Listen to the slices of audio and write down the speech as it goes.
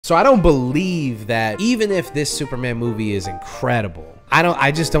So I don't believe that even if this Superman movie is incredible, I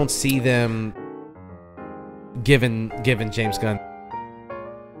just don't see them giving James Gunn.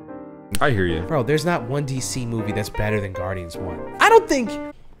 I hear you. Bro, there's not one DC movie that's better than Guardians 1. I don't think...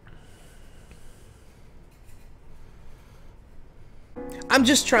 I'm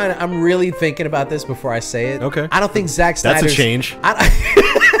just trying to... I'm really thinking about this before I say it. Okay. I don't think Zack Snyder's... That's a change.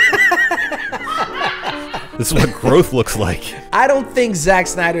 This is what growth looks like. I don't think Zack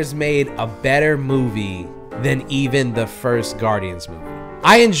Snyder's made a better movie than even the first Guardians movie.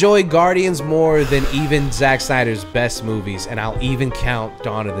 I enjoy Guardians more than even Zack Snyder's best movies, and I'll even count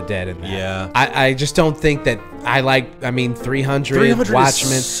Dawn of the Dead in that. Yeah. I just don't think that I like, 300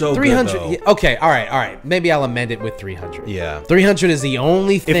 Watchmen. Is so 300, good, yeah, okay, all right. Maybe I'll amend it with 300. Yeah. 300 is the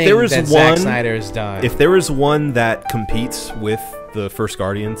only thing that Zack Snyder has done. If there is one that competes with the first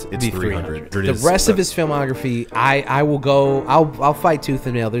Guardians, it's 300. The rest of his filmography, I will go, I'll fight tooth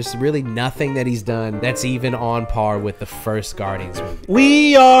and nail. There's really nothing that he's done that's even on par with the first Guardians movie.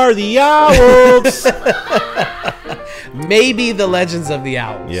 We are the Owls. Maybe the Legends of the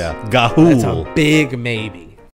Owls. Yeah. Gahul. That's a big maybe.